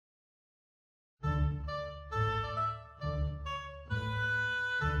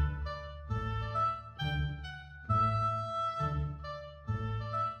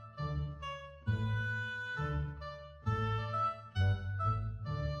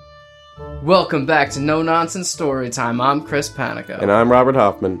Welcome back to No Nonsense Storytime. I'm Chris Panico. And I'm Robert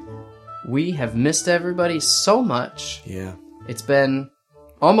Hoffman. We have missed everybody so much. Yeah. It's been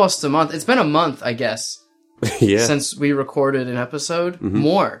almost a month. It's been a month, I guess. Yeah. Since we recorded an episode. Mm-hmm.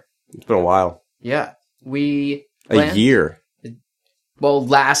 More. It's been a while. Yeah. A year. Well,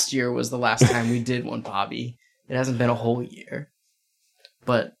 last year was the last time we did one, Bobby. It hasn't been a whole year.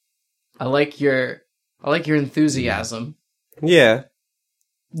 But I like your enthusiasm. Yeah.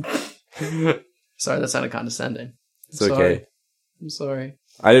 Sorry, that sounded condescending. It's okay. I'm sorry.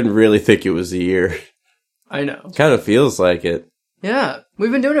 I didn't really think it was a year. I know. Kind of feels like it. Yeah.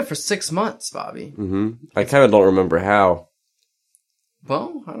 We've been doing it for 6 months, Bobby. Mm-hmm. I kind of don't remember how.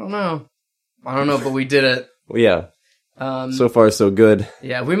 Well, I don't know, but we did it. Well, yeah. So far, so good.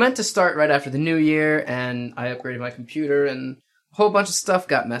 Yeah, we meant to start right after the new year, and I upgraded my computer, and a whole bunch of stuff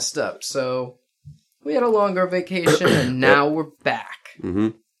got messed up. So we had a longer vacation, and now we're back. Mm-hmm.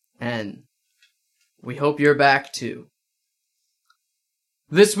 And we hope you're back, too.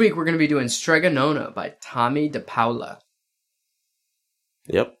 This week, we're going to be doing Strega Nona by Tommy DePaola.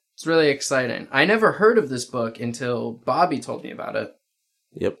 Yep. It's really exciting. I never heard of this book until Bobby told me about it.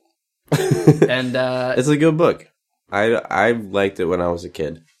 Yep. And it's a good book. I liked it when I was a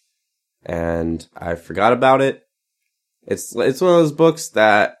kid. And I forgot about it. It's one of those books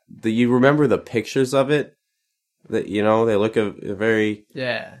that you remember the pictures of it. That, you know, they look a very...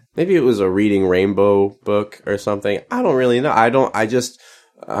 Yeah. Maybe it was a Reading Rainbow book or something. I don't really know. I just...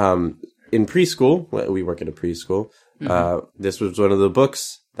 in preschool, we work at a preschool, this was one of the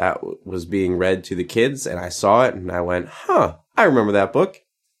books that was being read to the kids, and I saw it, and I went, I remember that book.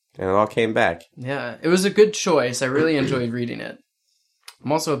 And it all came back. Yeah, it was a good choice. I really enjoyed reading it.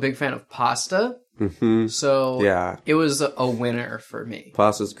 I'm also a big fan of pasta. Mm-hmm. So yeah. It was a winner for me.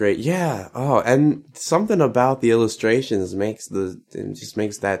 Pasta's great. Yeah. Oh, and something about the illustrations makes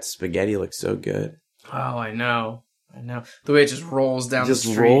that spaghetti look so good. Oh, I know. The way it just rolls down the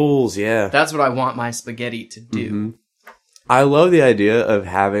street. Just rolls, yeah. That's what I want my spaghetti to do. Mm-hmm. I love the idea of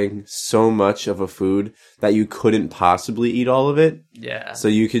having so much of a food that you couldn't possibly eat all of it. Yeah. So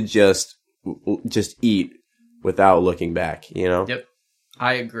you could just eat without looking back, you know? Yep.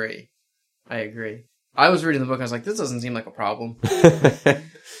 I agree. I was reading the book and I was like, this doesn't seem like a problem.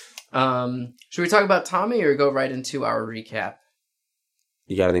 Should we talk about Tommy or go right into our recap?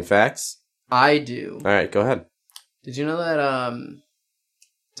 You got any facts? I do. All right, go ahead. Did you know that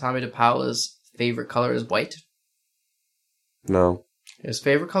Tommy DePaola's favorite color is white? No. His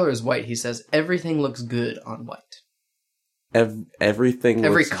favorite color is white. He says everything looks good on white. Every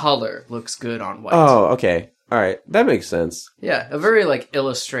color looks good on white. Oh, okay. All right. That makes sense. Yeah, a very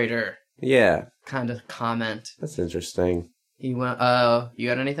Illustrator. Yeah. Kind of comment. That's interesting. He went. You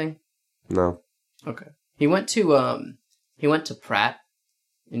got anything? No. Okay. He went to Pratt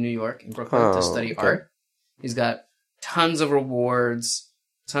in New York, in Brooklyn, to study art. He's got tons of rewards,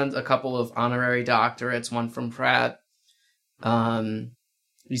 a couple of honorary doctorates, one from Pratt.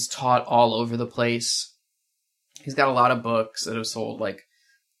 He's taught all over the place. He's got a lot of books that have sold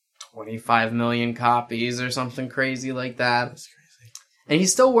 25 million copies or something crazy like that. That's crazy. And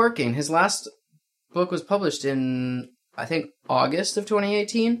he's still working. His last book was published in, I think, August of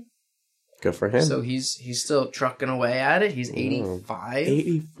 2018. Good for him. So he's still trucking away at it. He's 85.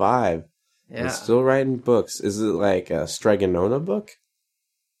 85. Yeah. He's still writing books. Is it like a Strega Nona book?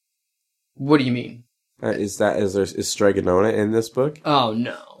 What do you mean? Is Strega Nona in this book? Oh,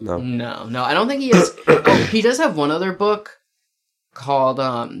 no. No. I don't think he is. He does have one other book called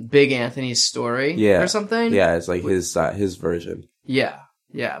Big Anthony's Story or something. Yeah, it's like his version. Yeah.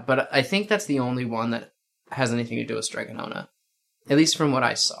 But I think that's the only one that has anything to do with Strega Nona. At least from what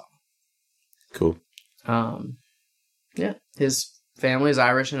I saw. Cool. Yeah. His family's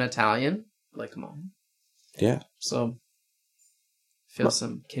Irish and Italian, like mine. Yeah. So, feel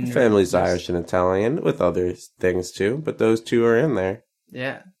some kindred. Family's Irish and Italian with other things too, but those two are in there.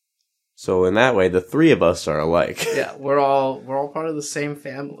 Yeah. So in that way, the three of us are alike. Yeah, we're all part of the same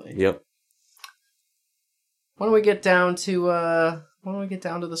family. Yep. Why don't we get down to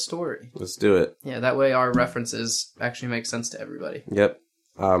the story? Let's do it. Yeah, that way our references actually make sense to everybody. Yep.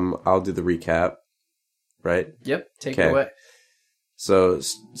 I'll do the recap. Right? Yep. Take it away. So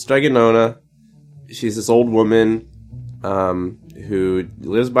Strega Nona, she's this old woman who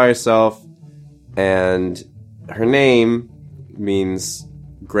lives by herself, and her name means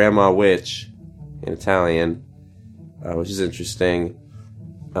Grandma Witch in Italian, which is interesting.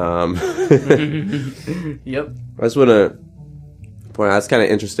 Yep. I just want to point out, that's kind of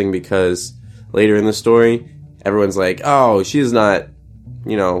interesting because later in the story, everyone's like, oh, she's not,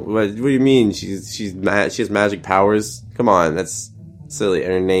 what do you mean? She has magic powers? Come on, that's silly.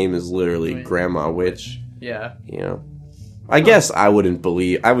 And her name is literally Grandma Witch. Yeah. You know, I guess I wouldn't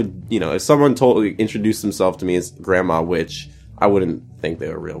believe. I would, if someone introduced themselves to me as Grandma Witch, I wouldn't think they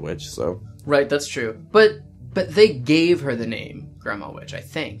were a real witch. So right, that's true. But they gave her the name Grandma Witch, I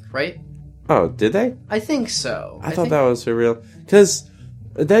think, right? Oh, did they? I think so. I thought that was her real. Because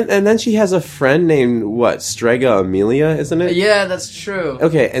then she has a friend named Strega Amelia, isn't it? Yeah, that's true.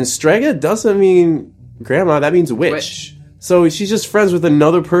 Okay, and Strega doesn't mean grandma. That means witch. So she's just friends with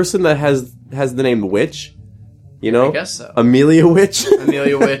another person that has the name Witch. You know? I guess so. Amelia Witch?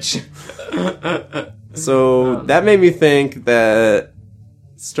 Amelia Witch. So that made me think that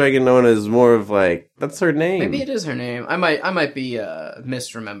Strega Nona is more of that's her name. Maybe it is her name. I might be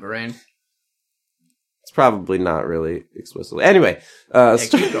misremembering. It's probably not really explicitly. Anyway,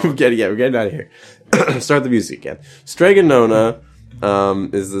 we're getting out of here. Start the music again. Strega Nona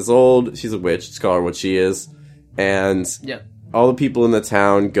is this old, she's a witch, let's call her what she is. And all the people in the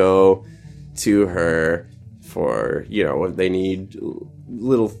town go to her for, if they need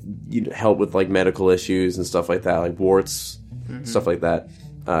little help with medical issues and stuff like that, like warts, stuff like that.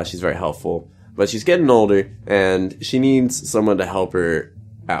 She's very helpful. But she's getting older, and she needs someone to help her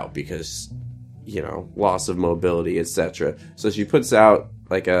out because, loss of mobility, etc. So she puts out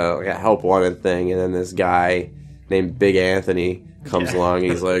a help wanted thing, and then this guy named Big Anthony comes along,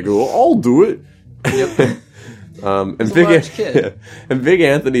 and he's like, well, I'll do it. Yep. And Big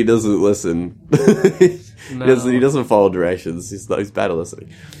Anthony doesn't listen. No. He doesn't follow directions. He's bad at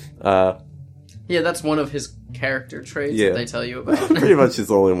listening. Yeah, that's one of his character traits that they tell you about. Pretty much his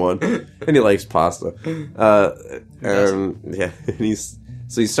only one. And he likes pasta. And he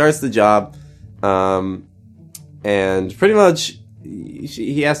starts the job, and pretty much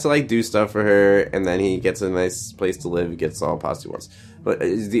he has to do stuff for her, and then he gets a nice place to live. He gets all pasta he wants. But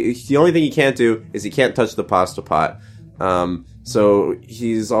the only thing he can't do is he can't touch the pasta pot. So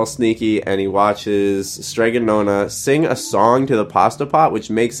he's all sneaky, and he watches Strega Nona sing a song to the pasta pot, which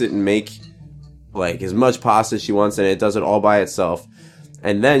makes it make as much pasta as she wants, and it does it all by itself.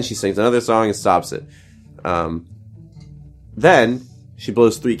 And then she sings another song and stops it. Then she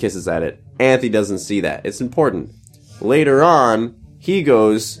blows 3 kisses at it. Anthony doesn't see that. It's important. Later on, he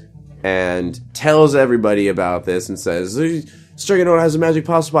goes and tells everybody about this and says, Strega Nona has a magic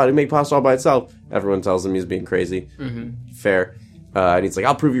pasta pot. It can make pasta all by itself. Everyone tells him he's being crazy. Mm-hmm. Fair. And he's like,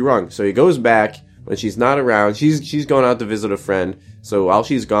 I'll prove you wrong. So he goes back when she's not around. She's going out to visit a friend. So while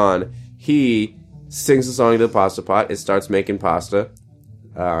she's gone, he sings a song to the pasta pot. It starts making pasta.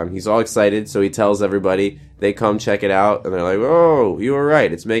 He's all excited, so he tells everybody. They come check it out, and they're like, oh, you were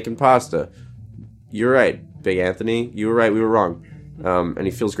right. It's making pasta. You're right, Big Anthony. You were right. We were wrong. And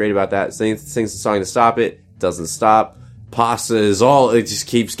he feels great about that. Sings the song to stop it. Doesn't stop. Pasta is it just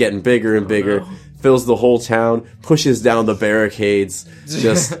keeps getting bigger and bigger. Fills the whole town. Pushes down the barricades.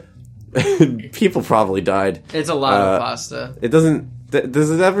 Just... people probably died. It's a lot of pasta. It doesn't... Does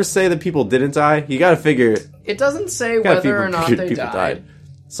it ever say that people didn't die? You gotta figure... It doesn't say whether or not they died.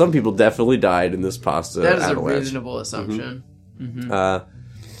 Some people definitely died in this pasta That is avalanche. a reasonable assumption. Mm-hmm.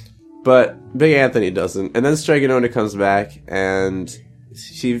 Mm-hmm. But Big Anthony doesn't. And then Strega Nona comes back, and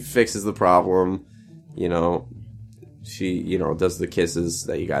she fixes the problem. She, does the kisses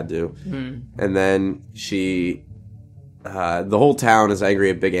that you gotta do. Mm. And then she... the whole town is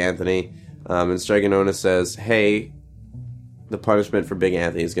angry at Big Anthony. And Strega Nona says, hey... The punishment for Big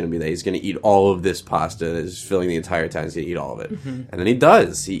Anthony is going to be that he's going to eat all of this pasta that is filling the entire town. He's going to eat all of it. Mm-hmm. And then he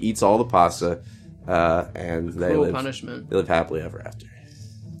does. He eats all the pasta, and they live happily ever after.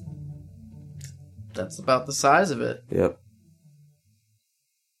 That's about the size of it. Yep.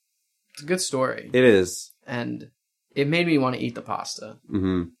 It's a good story. It is. And it made me want to eat the pasta.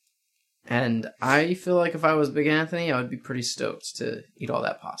 Mm-hmm. And I feel like if I was Big Anthony, I would be pretty stoked to eat all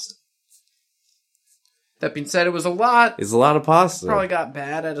that pasta. That being said, it was a lot. It's a lot of pasta. Probably got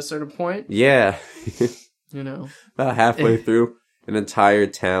bad at a certain point. Yeah. About halfway through, an entire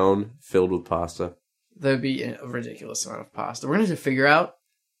town filled with pasta. There'd be a ridiculous amount of pasta. We're going to have to figure out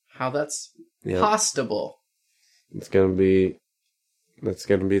how that's possible. That's going to be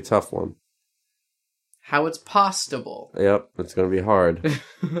a tough one. How it's possible. Yep, it's going to be hard.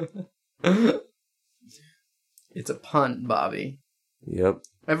 It's a pun, Bobby. Yep.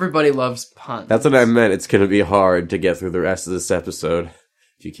 Everybody loves puns. That's what I meant. It's going to be hard to get through the rest of this episode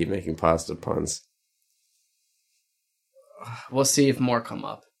if you keep making pasta puns. We'll see if more come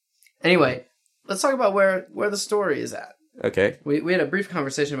up. Anyway, let's talk about where the story is at. Okay. We had a brief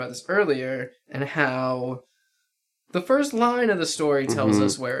conversation about this earlier, and how the first line of the story tells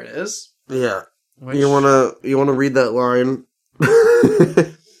us where it is. Yeah. You wanna read that line?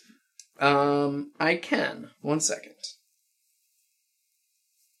 I can. 1 second.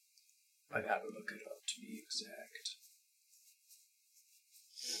 I gotta look it up to be exact.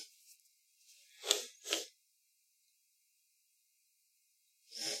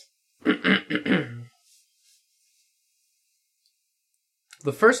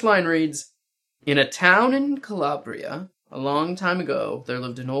 The first line reads, in a town in Calabria, a long time ago, there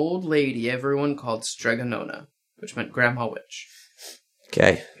lived an old lady everyone called Stregonona, which meant Grandma Witch.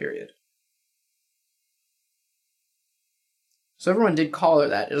 Okay. Period. So everyone did call her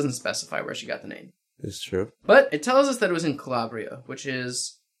that. It doesn't specify where she got the name. It's true. But it tells us that it was in Calabria, which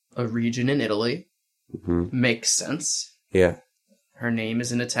is a region in Italy. Mm-hmm. Makes sense. Yeah. Her name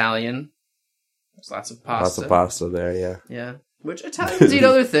is in Italian. There's lots of pasta. Lots of pasta there, yeah. Yeah. Which Italians eat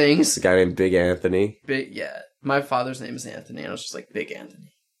other things. This guy named Big Anthony. Yeah. My father's name is Anthony, and I was just like, Big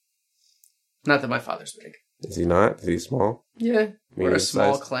Anthony. Not that my father's big. Is he not? Is he small? Yeah. We're a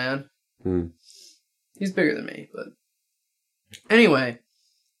small size? clan. Hmm. He's bigger than me, but... Anyway.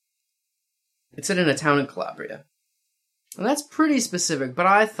 It said in a town in Calabria. And that's pretty specific, but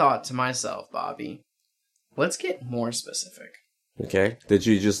I thought to myself, Bobby, let's get more specific. Okay. Did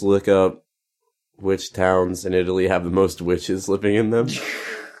you just look up which towns in Italy have the most witches living in them?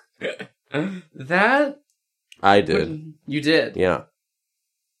 That... I did. You did? Yeah.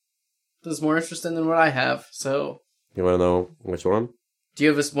 That's more interesting than what I have, so... You want to know which one? Do you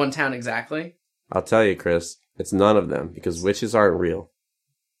have this one town exactly? I'll tell you, Chris. It's none of them, because witches aren't real.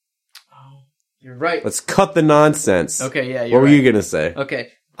 Oh, you're right. Let's cut the nonsense. Okay, yeah, you're What were right. you going to say? Okay,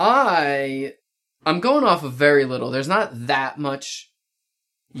 I'm going off of very little. There's not that much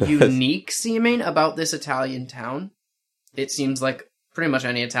unique seeming about this Italian town. It seems like pretty much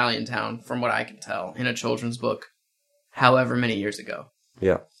any Italian town, from what I can tell, in a children's book, however many years ago.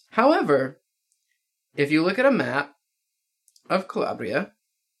 Yeah. However, if you look at a map of Calabria,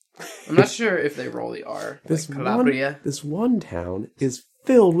 I'm not sure if they roll the R. This Like Calabria. This one town is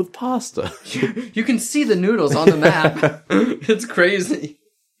filled with pasta. You can see the noodles on the map. It's crazy.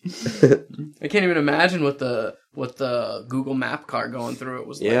 I can't even imagine what the Google Map car going through it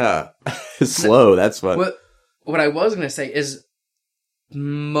was like. Yeah. Slow, that's what. What I was going to say is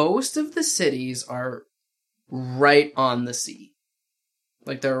most of the cities are right on the sea.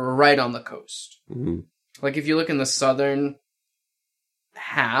 Like, they're right on the coast. Mm-hmm. Like, if you look in the southern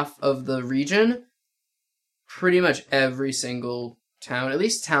half of the region, pretty much every single town, at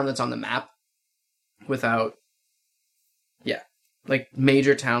least town that's on the map, like,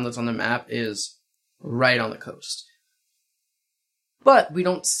 major town that's on the map is right on the coast. But we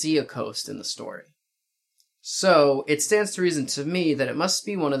don't see a coast in the story. So, it stands to reason to me that it must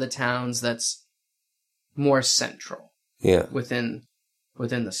be one of the towns that's more central. Yeah. Within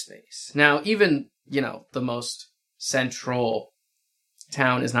the space. Now, even, the most central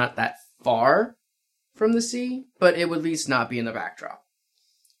town is not that far from the sea, but it would at least not be in the backdrop.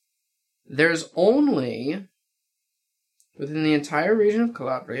 There's only, within the entire region of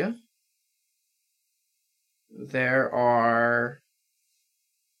Calabria, there are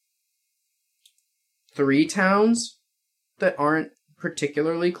 3 towns that aren't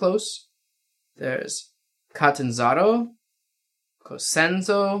particularly close. There's Catanzaro,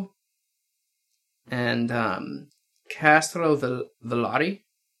 Cosenzo, and Castro Villari.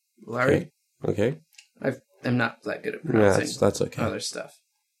 Okay. I'm not that good at pronouncing that's okay. other stuff.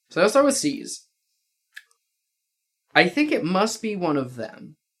 So let's start with C's. I think it must be one of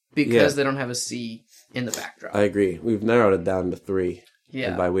them because they don't have a C in the backdrop. I agree. We've narrowed it down to 3. Yeah.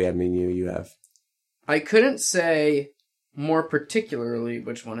 And by we, I mean you have. I couldn't say more particularly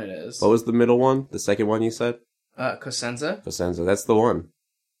which one it is. What was the middle one? The second one you said? Cosenza. Cosenza. That's the one.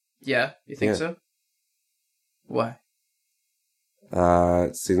 Yeah, you think so? Why?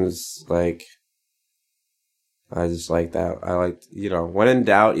 It seems like I just like that. I like, when in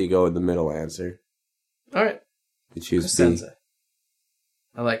doubt, you go with the middle answer. All right. You choose Cosenza. B.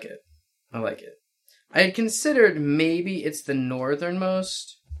 I like it. I had considered maybe it's the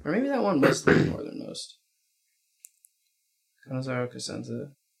northernmost, or maybe that one was the northernmost. Canazaro,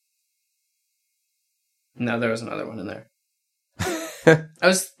 Cosenza. No, there was another one in there. I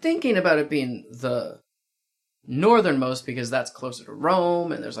was thinking about it being the northernmost because that's closer to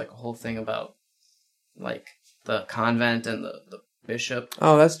Rome, and there's like a whole thing about like the convent and the bishop.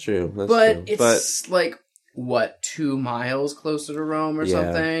 Oh, that's true. It's like, 2 miles closer to Rome or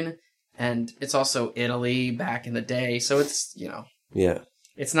something? And it's also Italy back in the day, so it's, Yeah.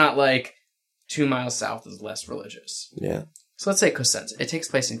 It's not like 2 miles south is less religious. Yeah. So let's say Cosenza. It takes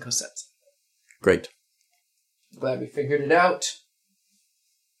place in Cosenza. Great. Glad we figured it out.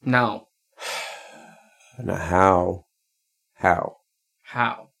 Now. Now, how?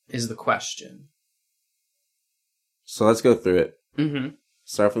 How is the question? So let's go through it. Mm-hmm.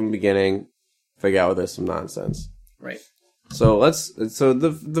 start from the beginning, figure out whether there's some nonsense. Right. So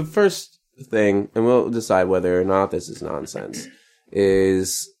the first thing, and we'll decide whether or not this is nonsense,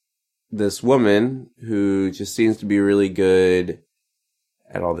 is this woman who just seems to be really good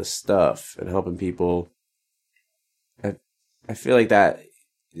at all this stuff and helping people. I feel like that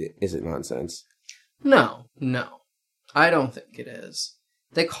isn't nonsense. No. I don't think it is.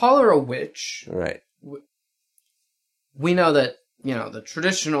 They call her a witch. Right. We know that, the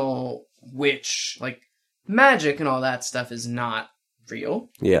traditional witch, like magic and all that stuff is not real.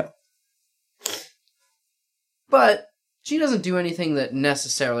 Yeah. But she doesn't do anything that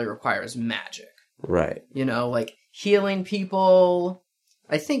necessarily requires magic. Right. Like healing people.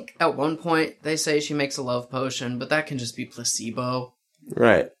 I think at one point they say she makes a love potion, but that can just be placebo.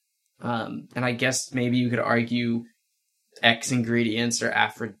 Right. And I guess maybe you could argue X ingredients are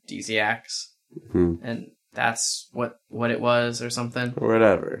aphrodisiacs. Mm-hmm. And that's what it was or something.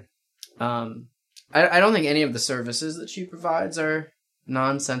 Whatever. I don't think any of the services that she provides are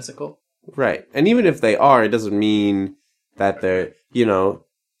nonsensical. Right. And even if they are, it doesn't mean that they're,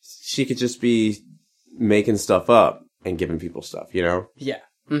 she could just be making stuff up and giving people stuff, Yeah.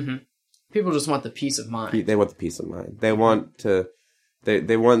 Mm-hmm. People just want the peace of mind. They want the peace of mind. They want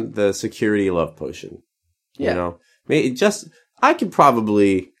they want the security love potion. Yeah. I could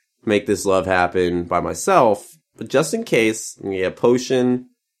probably make this love happen by myself, but just in case, I get a potion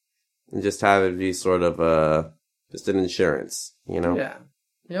and just have it be sort of just an insurance, Yeah.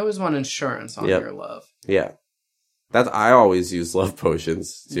 You always want insurance on your love. Yeah. I always use love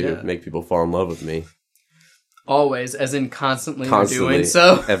potions to make people fall in love with me. Always, as in constantly doing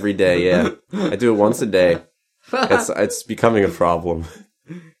so. Every day, yeah. I do it once a day. It's becoming a problem.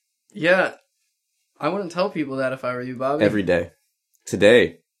 Yeah. I wouldn't tell people that if I were you, Bobby. Every day.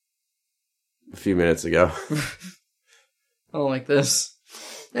 Today. A few minutes ago. I don't like this.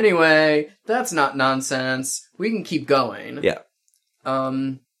 Anyway, that's not nonsense. We can keep going. Yeah.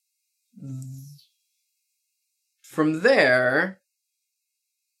 From there,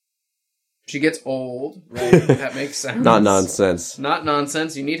 she gets old, right? That makes sense. Not nonsense. Not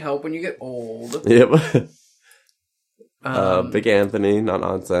nonsense. You need help when you get old. Yep. Big Anthony, not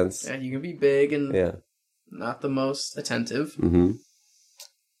nonsense. Yeah, you can be big and not the most attentive. Mm-hmm.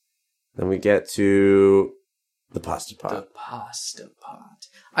 Then we get to the pasta pot. The pasta pot.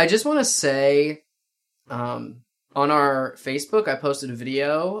 I just want to say, on our Facebook, I posted a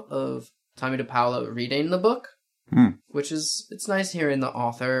video of Tommy DePaolo reading the book, which it's nice hearing the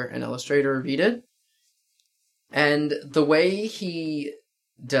author and illustrator read it. And the way he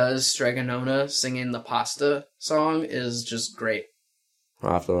does Stregonona singing the pasta song is just great.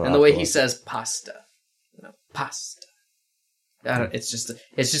 And the way he says pasta. Pasta. It's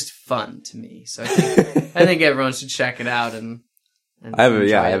just fun to me. So I think everyone should check it out and I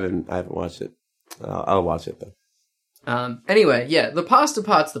haven't watched it. I'll watch it though. Anyway, the pasta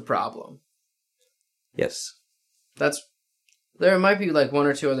pot's the problem. Yes. There might be like one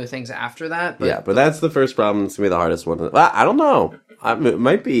or two other things after that. But that's the first problem. It's gonna be the hardest one. Well, I don't know. It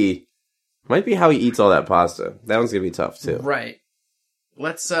might be how he eats all that pasta. That one's gonna be tough too. Right.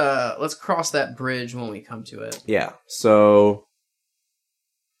 Let's cross that bridge when we come to it. Yeah. So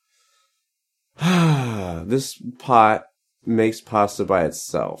this pot makes pasta by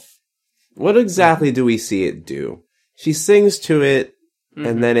itself. What exactly do we see it do? She sings to it,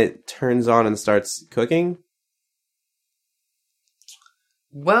 and then it turns on and starts cooking?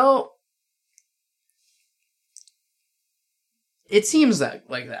 Well, it seems like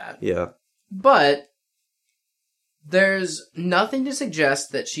that. Yeah. But there's nothing to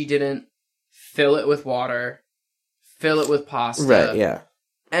suggest that she didn't fill it with water, fill it with pasta. Right, yeah.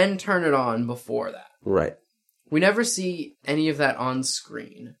 And turn it on before that. Right. We never see any of that on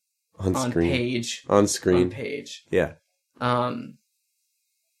screen. On page. On screen. On page. Yeah.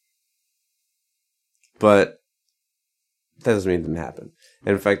 But that doesn't mean it didn't happen.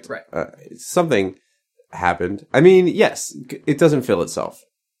 And in fact, right. Something happened. I mean, yes, it doesn't fill itself.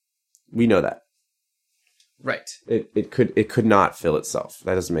 We know that. Right. It could not fill itself.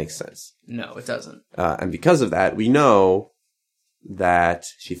 That doesn't make sense. No, it doesn't. And because of that, we know that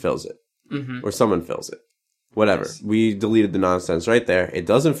she fills it. Mm-hmm. Or someone fills it. Whatever. Yes. We deleted the nonsense right there. It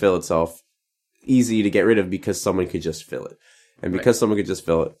doesn't fill itself. Easy to get rid of because someone could just fill it. And because someone could just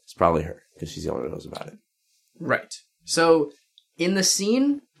fill it, it's probably her. Because she's the only one who knows about it. Right. So, in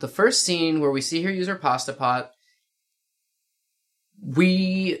the first scene where we see her use her pasta pot,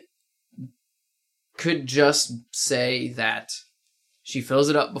 we could just say that she fills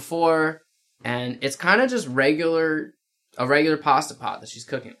it up before, and it's kind of just a regular pasta pot that she's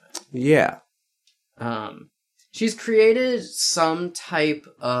cooking with. Yeah. she's created some type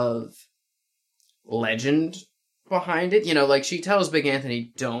of legend behind it. You know, like she tells Big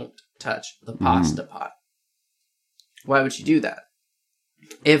Anthony, don't touch the pasta pot. Why would she do that?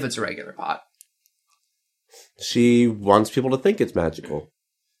 If it's a regular pot. She wants people to think it's magical.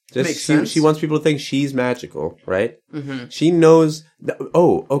 Makes sense. She wants people to think she's magical, right? Mm-hmm. She knows...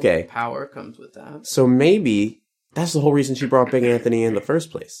 okay. Power comes with that. So maybe that's the whole reason she brought Big Anthony in the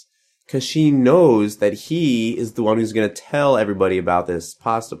first place. Because she knows that he is the one who's going to tell everybody about this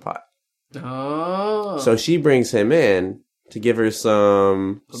pasta pot. Oh. So she brings him in to give her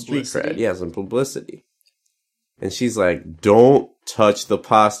some Publicity? street cred. Yeah, some publicity. And she's like, don't touch the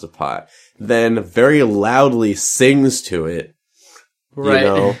pasta pot. Then very loudly sings to it. Right.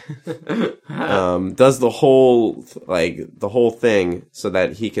 You know? Does the whole thing so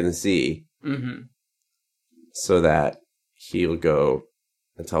that he can see. Mm-hmm. So that he'll go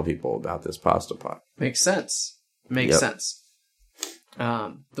and tell people about this pasta pot. Makes sense. Makes sense.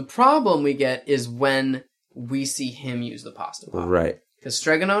 The problem we get is when we see him use the pasta pot. Right. Because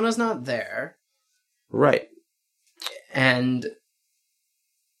Stregonona's not there. Right. And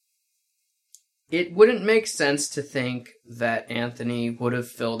it wouldn't make sense to think that Anthony would have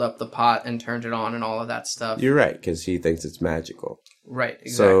filled up the pot and turned it on and all of that stuff. You're right, because he thinks it's magical. Right,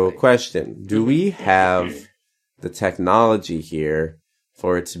 exactly. So, question. Do we have the technology here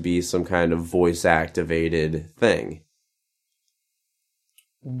for it to be some kind of voice-activated thing?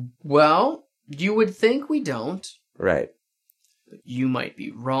 Well, you would think we don't. Right. But you might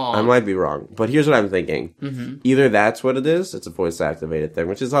be wrong. I might be wrong. But here's what I'm thinking. Mm-hmm. Either that's what it is, it's a voice-activated thing,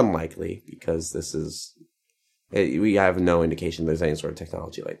 which is unlikely, because this is... we have no indication there's any sort of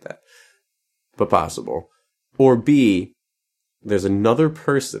technology like that. But possible. Or B, there's another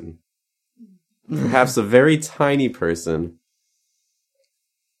person, perhaps a very tiny person,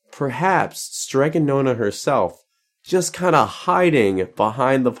 perhaps Stregonona herself, just kind of hiding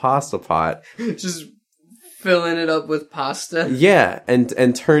behind the pasta pot. Just filling it up with pasta. Yeah,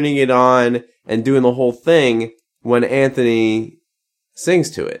 and turning it on and doing the whole thing when Anthony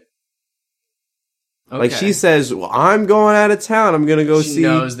sings to it. Okay. Like she says, well, I'm going out of town. I'm going to go see She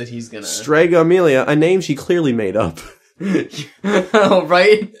knows that he's going to... Strega Amelia, a name she clearly made up. Oh,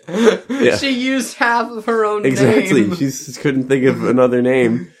 right? Yeah. She used half of her own Exactly. name. She just couldn't think of another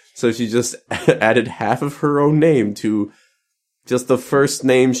name. So she just added half of her own name to just the first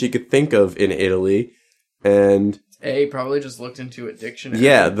name she could think of in Italy. And Probably just looked into a dictionary.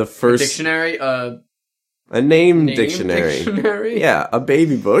 yeah, the first... A dictionary? A name dictionary. Dictionary? Yeah, a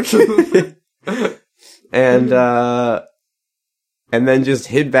baby book. And then just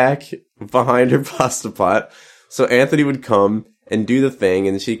hid back behind her pasta pot. So Anthony would come and do the thing,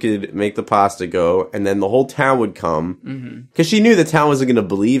 and she could make the pasta go, and then the whole town would come. Because she knew the town wasn't going to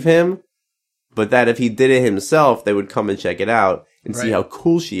believe him, but that if he did it himself, they would come and check it out and see how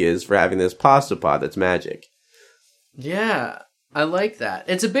cool she is for having this pasta pot that's magic. Yeah, I like that.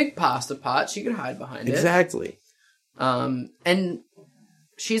 It's a big pasta pot. She could hide behind it. Exactly. And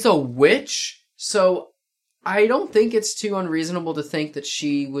she's a witch, so I don't think it's too unreasonable to think that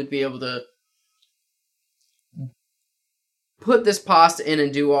she would be able to put this pasta in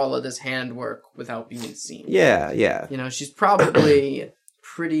and do all of this handwork without being seen. Yeah, yeah. You know, she's probably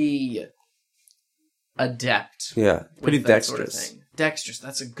pretty adept. Yeah, pretty with that dexterous. sort of thing. Dexterous,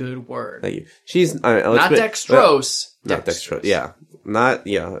 that's a good word. Thank you. She's Not dextrose. Not dextrose. Yeah. Not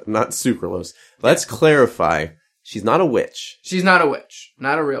sucralose. Let's clarify. She's not a witch. She's not a witch.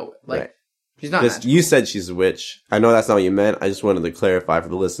 Not a real witch. Like, Right. she's not Just, magical. you said she's a witch. I know that's not what you meant. I just wanted to clarify for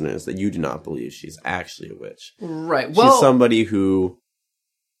the listeners that you do not believe she's actually a witch. Right. Well, She's somebody who...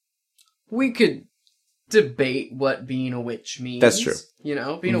 we could debate what being a witch means. That's true. You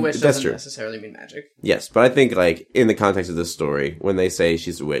know, being a witch That's doesn't true. necessarily mean magic. Yes, but I think, like, in the context of this story, when they say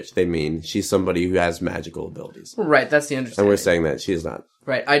she's a witch, they mean she's somebody who has magical abilities. Right, that's the understanding. And we're saying that she's not.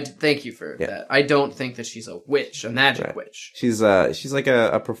 Right, thank you for that. I don't think that she's a witch, a magic witch. She's like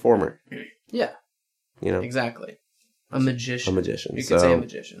a performer. Yeah. You know? Exactly. A magician. A magician. You could say a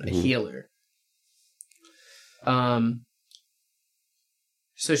magician. A healer.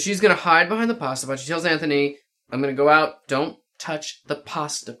 So she's going to hide behind the pasta pot. She tells Anthony, I'm going to go out. Don't touch the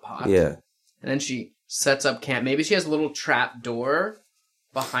pasta pot. Yeah. And then she sets up camp. Maybe she has a little trap door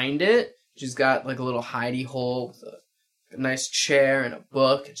behind it. She's got like a little hidey hole with a nice chair and a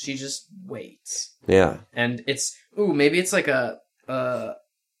book. And she just waits. Yeah. And maybe it's like a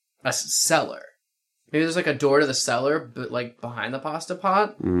cellar. Maybe there's like a door to the cellar, but like behind the pasta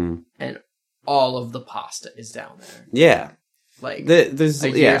pot. Mm. And all of the pasta is down there. Yeah. Like there's a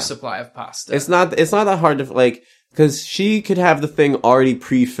year's supply of pasta. It's not that hard to, like, because she could have the thing already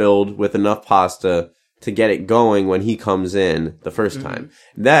pre-filled with enough pasta to get it going when he comes in the first time.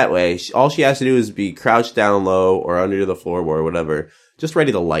 That way, all she has to do is be crouched down low or under the floorboard or whatever, just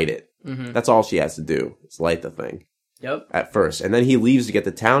ready to light it. That's all she has to do, is light the thing. Yep. At first. And then he leaves to get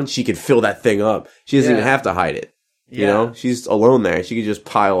to town, she could fill that thing up. She doesn't even have to hide it. You know? She's alone there. She could just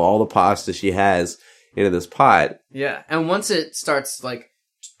pile all the pasta she has into this pot. Yeah. And once it starts, like,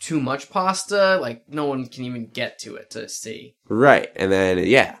 too much pasta, like, no one can even get to it to see. Right. And then,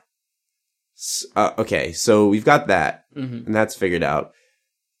 okay, so we've got that. And that's figured out.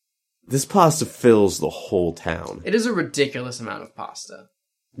 This pasta fills the whole town. It is a ridiculous amount of pasta.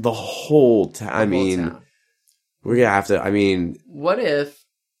 The whole town. I mean, town. We're gonna have to, What if...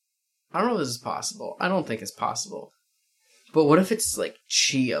 I don't know if this is possible. I don't think it's possible. But what if it's, like,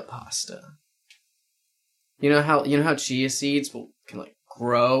 chia pasta? You know how chia seeds can, like,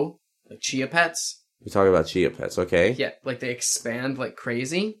 grow? Like chia pets? We're talking about chia pets, okay? Yeah, like they expand like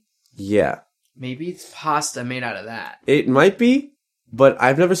crazy? Yeah. Maybe it's pasta made out of that. It might be, but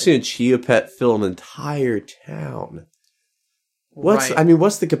I've never seen a chia pet fill an entire town. What's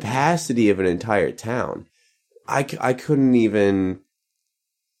the capacity of an entire town? I couldn't even,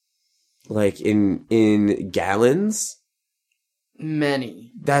 like, in gallons?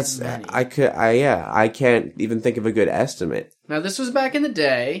 Many. I can't even think of a good estimate. Now, this was back in the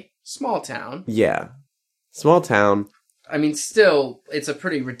day. Small town. Yeah. Small town. I mean, still, it's a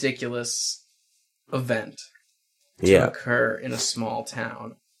pretty ridiculous event to occur in a small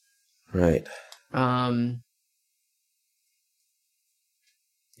town. Right.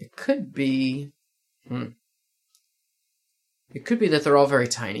 It could be... It could be that they're all very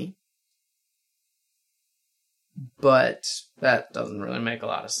tiny. But that doesn't really make a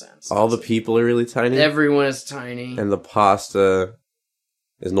lot of sense. All the people are really tiny? Everyone is tiny. And the pasta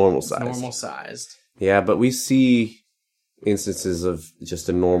is normal sized. Normal sized. Yeah, but we see instances of just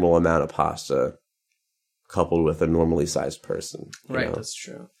a normal amount of pasta coupled with a normally sized person. Right, know? That's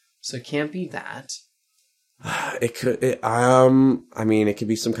true. So it can't be that. It could, it could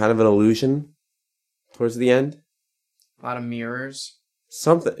be some kind of an illusion towards the end. A lot of mirrors.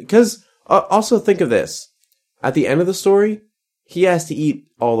 Something, because also think of this. At the end of the story, he has to eat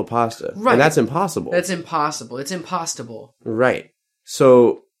all the pasta. Right. And that's impossible. That's impossible. It's impossible. Right.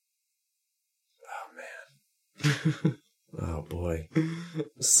 So, oh man. Oh boy.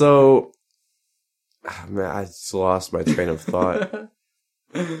 So, I just lost my train of thought.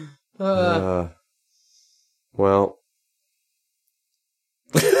 Well.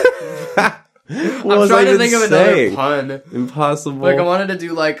 I'm trying to think of another pun. Impossible. Like, I wanted to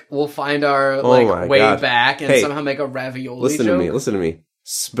do, like, we'll find our, way back and somehow make a ravioli joke. Listen to me.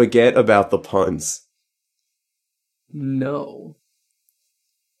 Spaghetti about the puns. No.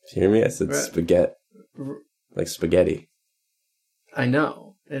 Did you hear me? I said spaghetti. Like spaghetti. I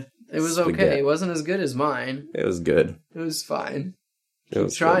know. It was spaghetti. Okay. It wasn't as good as mine. It was good. It was fine.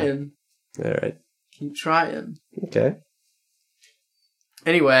 Keep trying. Good. All right. Keep trying. Okay.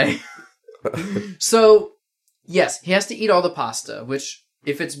 Anyway. So, yes, he has to eat all the pasta, which,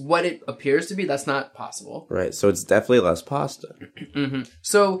 if it's what it appears to be, that's not possible. Right, so it's definitely less pasta. Mm-hmm.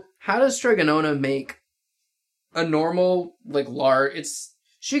 So, how does Stregonona make a normal, like,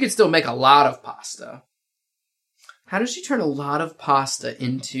 she could still make a lot of pasta. How does she turn a lot of pasta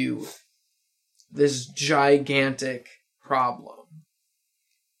into this gigantic problem?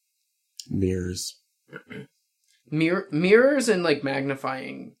 Mirrors. Mirrors and, like,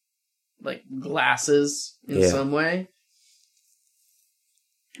 magnifying... like glasses in some way.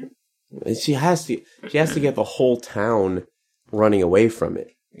 She has to get the whole town running away from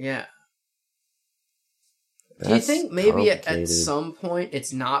it. Yeah. Do you think maybe at some point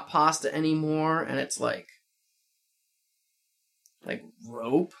it's not pasta anymore and it's like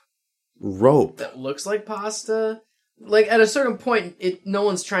rope? Rope that looks like pasta? Like at a certain point no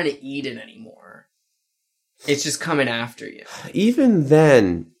one's trying to eat it anymore. It's just coming after you. Even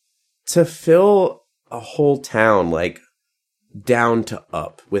then, to fill a whole town, like, down to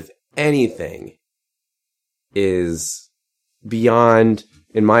up with anything is beyond,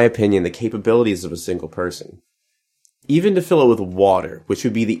 in my opinion, the capabilities of a single person. Even to fill it with water, which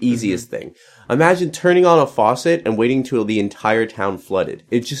would be the easiest thing. Imagine turning on a faucet and waiting till the entire town flooded.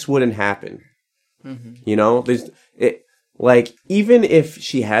 It just wouldn't happen. Mm-hmm. You know? Even if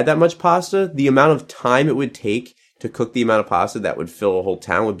she had that much pasta, the amount of time it would take to cook the amount of pasta that would fill a whole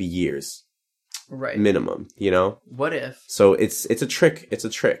town would be years. Right. Minimum, you know? What if... So it's a trick. It's a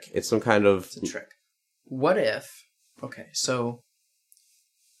trick. It's some kind of... It's a trick. What if... Okay, so...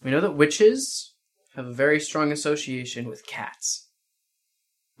 We know that witches have a very strong association with cats.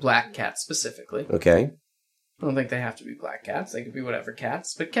 Black cats, specifically. Okay. I don't think they have to be black cats. They could be whatever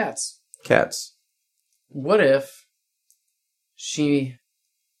cats, but cats. Cats. what if she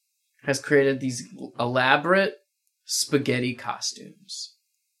has created these elaborate spaghetti costumes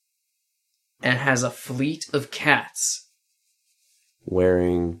and has a fleet of cats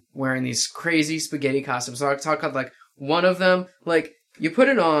wearing these crazy spaghetti costumes. So I talk about, like, one of them, like, you put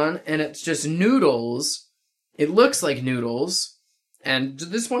it on and it's just noodles. It looks like noodles. And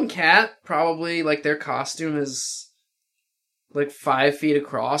this one cat, probably, like, their costume is, like, 5 feet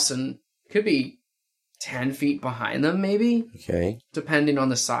across and could be 10 feet behind them, maybe. Okay. Depending on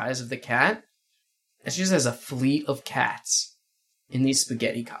the size of the cat. And she just has a fleet of cats in these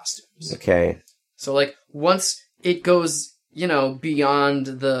spaghetti costumes. Okay. So, like, once it goes, beyond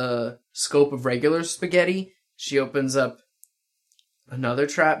the scope of regular spaghetti, she opens up another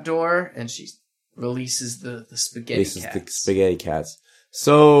trapdoor and she releases the spaghetti cats. The spaghetti cats.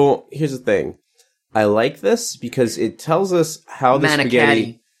 So, here's the thing. I like this because it tells us how the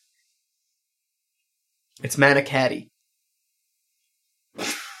spaghetti... It's Manicotti.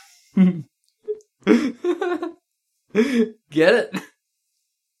 Get it?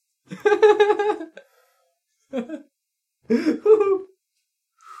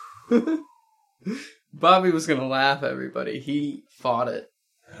 Bobby was gonna laugh, everybody. He fought it.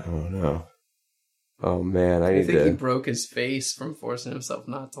 Oh, no. Oh, man, I think he broke his face from forcing himself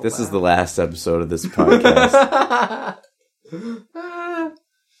not to laugh. This is the last episode of this podcast.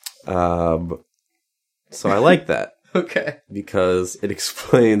 So I like that. Okay. Because it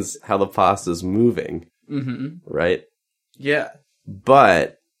explains how the pasta's moving. Mm-hmm. Right? Yeah.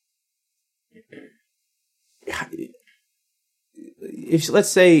 But if let's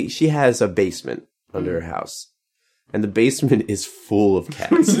say she has a basement under her house, and the basement is full of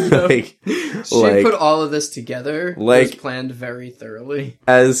cats. She put all of this together. It was planned very thoroughly.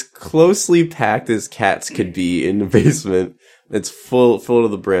 As closely packed as cats could be in the basement, it's full to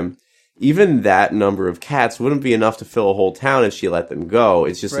the brim. Even that number of cats wouldn't be enough to fill a whole town if she let them go.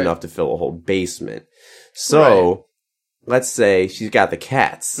 It's just enough to fill a whole basement. So, let's say she's got the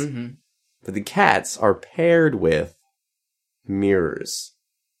cats. Mm-hmm. But the cats are paired with mirrors.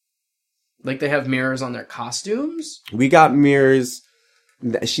 Like they have mirrors on their costumes? We got mirrors.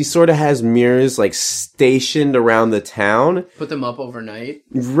 She sort of has mirrors, like, stationed around the town. Put them up overnight?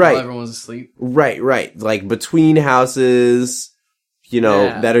 Right. While everyone's asleep? Right. Like, between houses...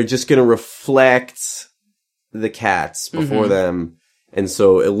 that are just going to reflect the cats before them. And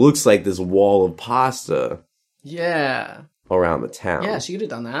so it looks like this wall of pasta. Yeah. Around the town. Yeah, she could have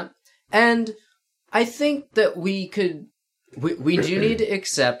done that. And I think that we do need to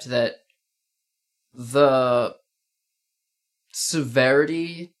accept that the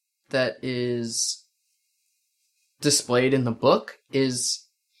severity that is displayed in the book is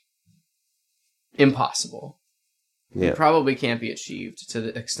impossible. Yeah. It probably can't be achieved to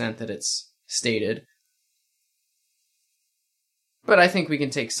the extent that it's stated. But I think we can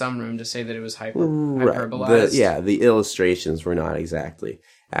take some room to say that it was hyperbolized. The illustrations were not exactly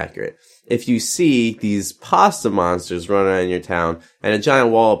accurate. If you see these pasta monsters running around your town and a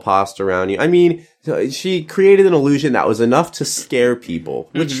giant wall of pasta around you, I mean, she created an illusion that was enough to scare people,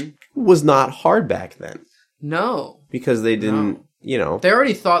 which was not hard back then. No. Because they didn't... They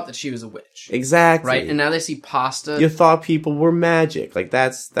already thought that she was a witch. Exactly. Right? And now they see pasta. You thought people were magic. Like,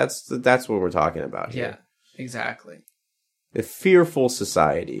 that's what we're talking about here. Yeah, exactly. A fearful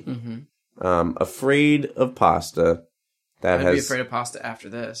society. Mm-hmm. Afraid of pasta. I'd be afraid of pasta after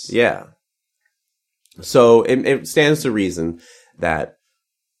this. Yeah. So, it stands to reason that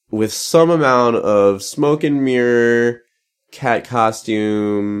with some amount of smoke and mirror, cat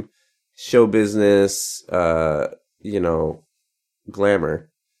costume, show business,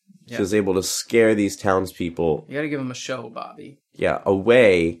 glamour. She was able to scare these townspeople. You gotta give them a show, Bobby. Yeah,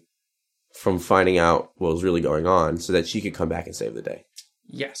 away from finding out what was really going on so that she could come back and save the day.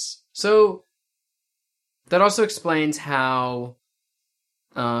 Yes. So, that also explains how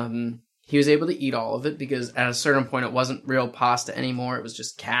he was able to eat all of it, because at a certain point it wasn't real pasta anymore. It was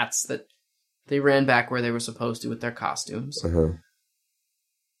just cats that they ran back where they were supposed to with their costumes. Uh-huh.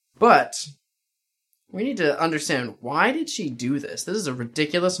 But... we need to understand, why did she do this? This is a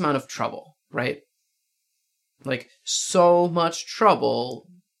ridiculous amount of trouble, right? Like, so much trouble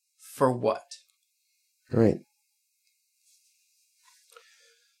for what? Right.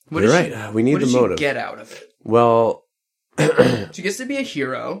 You're right. We need the motive. What did she get out of it? Well... she gets to be a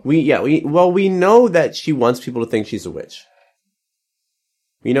hero. We know that she wants people to think she's a witch.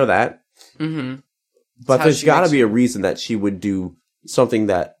 We know that. Mm-hmm. But there's got to be a reason that she would do something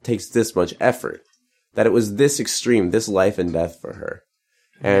that takes this much effort. That it was this extreme, this life and death for her.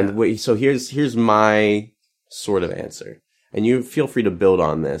 And so here's my sort of answer. and you feel free to build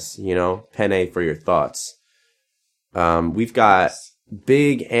on this, Penne for your thoughts. We've got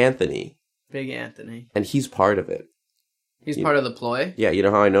Big Anthony. Big Anthony. And he's part of it. He's part of the ploy? Yeah, you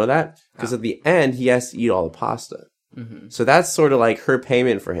know how I know that? Because at the end, he has to eat all the pasta. Mm-hmm. So that's sort of like her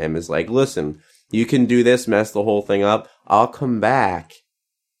payment for him is like, listen, you can do this, mess the whole thing up. I'll come back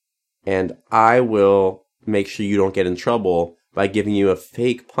and I will make sure you don't get in trouble by giving you a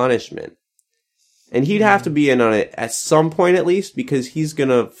fake punishment. And he'd have to be in on it at some point at least, because he's going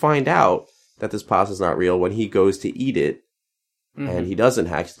to find out that this pasta's not real when he goes to eat it. Mm-hmm. And he doesn't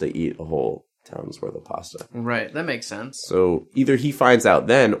actually eat a whole town's worth of pasta. Right, that makes sense. So either he finds out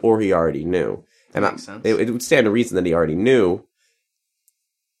then or he already knew. And that makes sense. It would stand to reason that he already knew,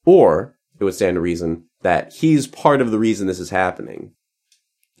 or it would stand to reason that he's part of the reason this is happening.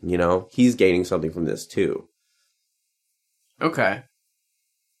 He's gaining something from this too. Okay.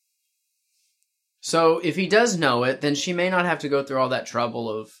 So if he does know it, then she may not have to go through all that trouble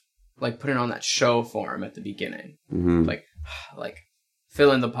of like putting on that show for him at the beginning. Mm-hmm. Like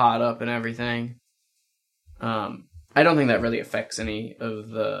filling the pot up and everything. I don't think that really affects any of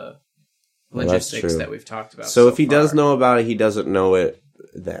the logistics that we've talked about. So if he does know about it, he doesn't know it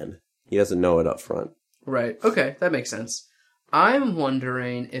then. He doesn't know it up front. Right. Okay, that makes sense. I'm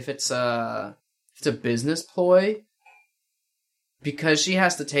wondering if it's a business ploy, because she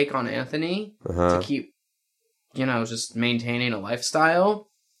has to take on Anthony to keep, just maintaining a lifestyle.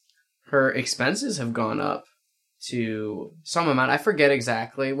 Her expenses have gone up to some amount. I forget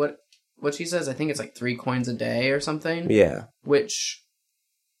exactly what she says. I think it's like 3 coins a day or something. Yeah. Which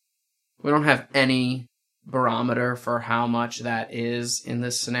we don't have any barometer for how much that is in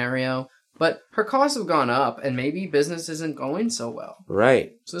this scenario. But her costs have gone up, and maybe business isn't going so well.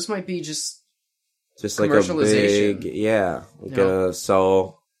 Right. So this might be just like a big, we're gonna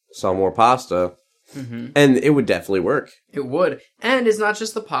sell more pasta, and it would definitely work. It would, and it's not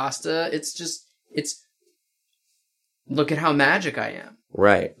just the pasta. It's look at how magic I am.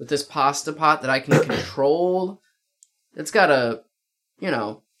 Right. With this pasta pot that I can control, it's gotta,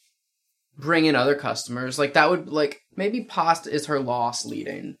 bring in other customers. Like that would maybe pasta is her loss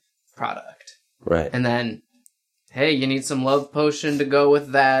leading product. Right. And then, hey, you need some love potion to go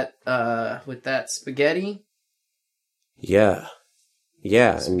with that spaghetti? Yeah.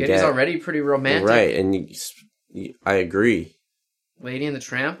 Yeah. Spaghetti's already pretty romantic. Right, and I agree. Lady and the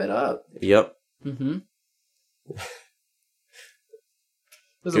Tramp it up. Yep. Mm-hmm.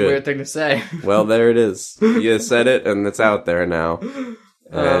 That's a weird thing to say. Well, there it is. You said it, and it's out there now.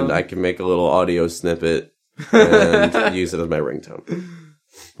 And I can make a little audio snippet and use it as my ringtone.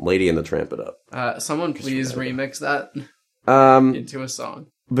 Lady and the Tramp it up. Someone please remix that into a song.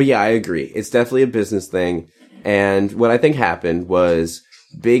 But yeah, I agree. It's definitely a business thing. And what I think happened was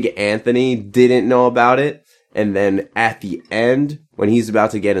Big Anthony didn't know about it. And then at the end, when he's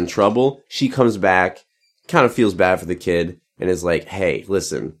about to get in trouble, she comes back, kind of feels bad for the kid, and is like, hey,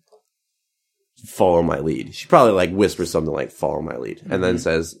 listen, follow my lead. She probably whispers something like, follow my lead. And then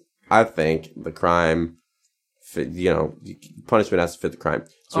says, I think the crime, punishment has to fit the crime.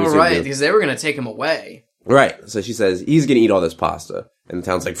 So right, because they were going to take him away. Right. So she says, he's going to eat all this pasta. And the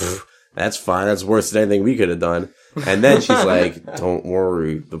town's like, that's fine. That's worse than anything we could have done. And then she's like, don't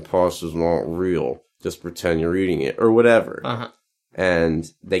worry. The pasta's not real. Just pretend you're eating it or whatever. Uh-huh. And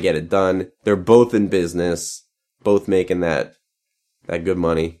they get it done. They're both in business, both making that good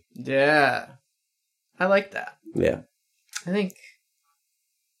money. Yeah. I like that. Yeah. I think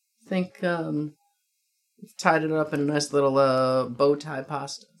we've tied it up in a nice little bow tie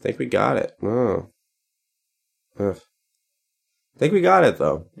pasta. I think we got it. Oh. Ugh. I think we got it,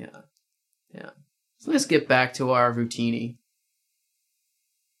 though. Yeah. Yeah. So let's get back to our routine.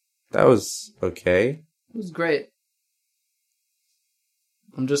 That was okay. It was great.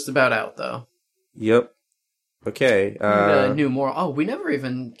 I'm just about out, though. Yep. Okay. A new moral. Oh, we never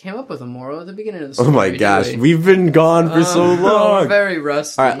even came up with a moral at the beginning of the story. Oh my gosh, we've been gone for so long. We're very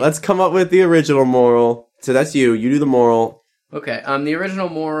rusty. All right, let's come up with the original moral. So that's you. You do the moral. Okay. The original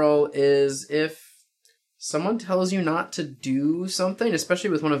moral is if someone tells you not to do something, especially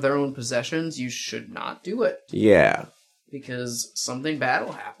with one of their own possessions, you should not do it. Yeah. Because something bad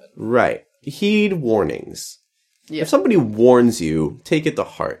will happen. Right. Heed warnings. Yeah. If somebody warns you, take it to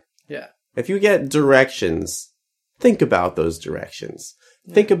heart. Yeah. If you get directions, think about those directions.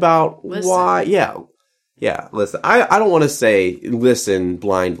 Yeah. Think about why. Yeah. Yeah. Listen. I don't want to say listen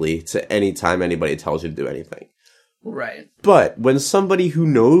blindly to any time anybody tells you to do anything. Right. But when somebody who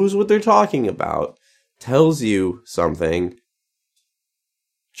knows what they're talking about tells you something,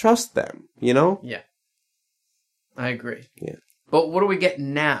 trust them, Yeah. I agree. Yeah. But what do we get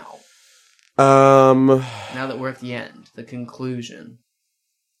now? Now that we're at the end, the conclusion.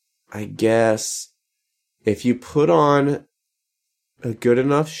 I guess if you put on a good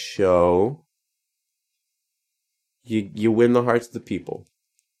enough show, you win the hearts of the people.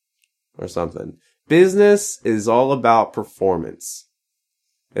 Or something. Business is all about performance.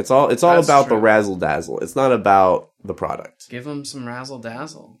 It's all That's about true. the razzle dazzle. It's not about the product. Give them some razzle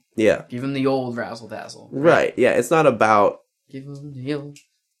dazzle. Yeah. Give them the old razzle dazzle. Right. Yeah. It's not about. Give them the old.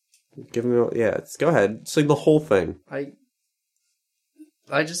 Give them. Yeah. Go ahead. Sing the whole thing. I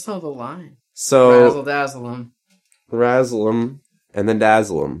just know the line. So Razzle dazzle them. razzle them and then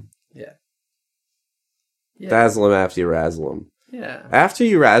dazzle them. Yeah. Dazzle them after you razzle them. Yeah. After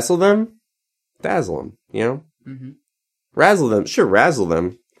you razzle them, dazzle them. You know. Mm-hmm. Razzle them. Sure, razzle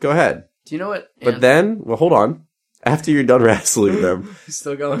them. Go ahead. Do you know what? But then, well, hold on. After you're done razzling them,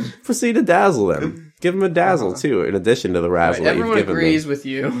 Still going. proceed to dazzle them. Give them a dazzle too, in addition to the razzle that you've Everyone given agrees them. with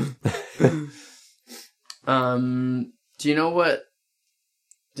you. Do you know what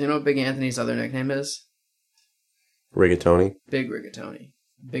Big Anthony's other nickname is? Rigatoni. Big Rigatoni.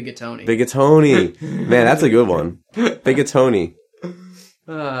 Bigatoni. Bigatoni. Man, that's a good one. Bigatoni.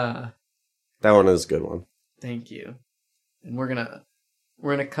 That one is a good one. Thank you. And we're gonna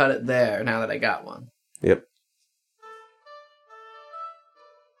cut it there now that I got one. Yep.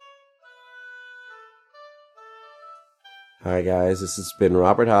 Alright guys, this has been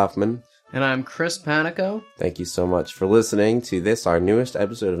Robert Hoffman. And I'm Chris Panico. Thank you so much for listening to this, our newest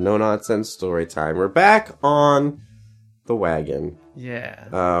episode of No Nonsense Storytime. We're back on the wagon.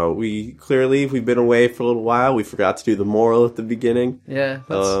 Yeah. We've been away for a little while. We forgot to do the moral at the beginning. Yeah,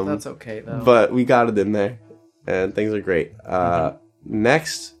 that's okay though. But we got it in there. And things are great.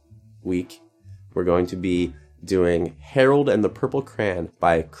 Next week, we're going to be doing Harold and the Purple Crayon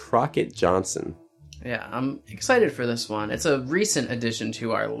by Crockett Johnson. Yeah, I'm excited for this one. It's a recent addition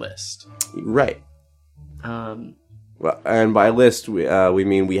to our list. Right. Um, Well, and by list, we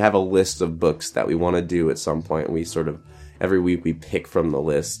mean we have a list of books that we want to do at some point. And we sort of, every week we pick from the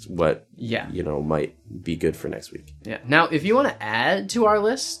list what, might be good for next week. yeah. Now, if you want to add to our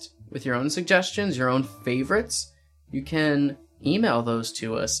list with your own suggestions, your own favorites, you can email those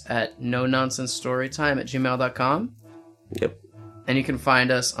to us at nononsensestorytime@gmail.com. Yep. And you can find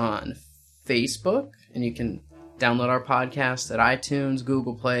us on Facebook, and you can download our podcast at iTunes,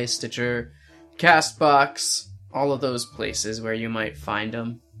 Google Play, Stitcher, CastBox, all of those places where you might find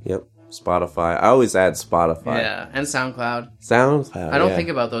them. Yep. Spotify. I always add Spotify. Yeah, and SoundCloud. SoundCloud. I don't think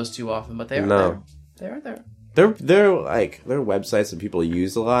about those too often, but they are there. They are there. They're websites that people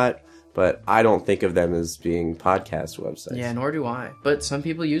use a lot, but I don't think of them as being podcast websites. Yeah, nor do I. But some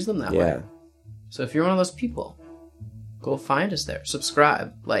people use them that way. So if you're one of those people, go find us there.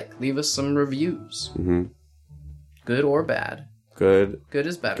 Subscribe. Leave us some reviews. Mm-hmm. Good or bad. Good. Good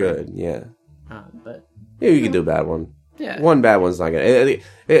is better. Good, yeah. But Yeah, you can do a bad one. yeah. One bad one's not good.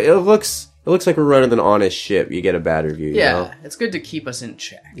 It looks like we're running an honest ship. You get a bad review, you know? It's good to keep us in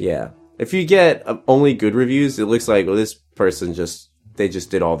check. Yeah. If you get only good reviews, it looks like, well, this person just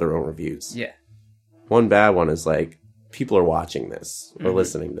did all their own reviews. Yeah. One bad one is people are watching this or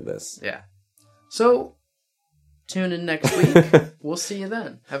listening to this. Yeah. So, tune in next week. We'll see you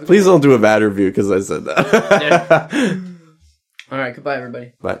then. Have a Please don't do a bad review because I said that. All right. Goodbye,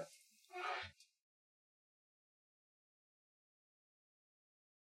 everybody. Bye.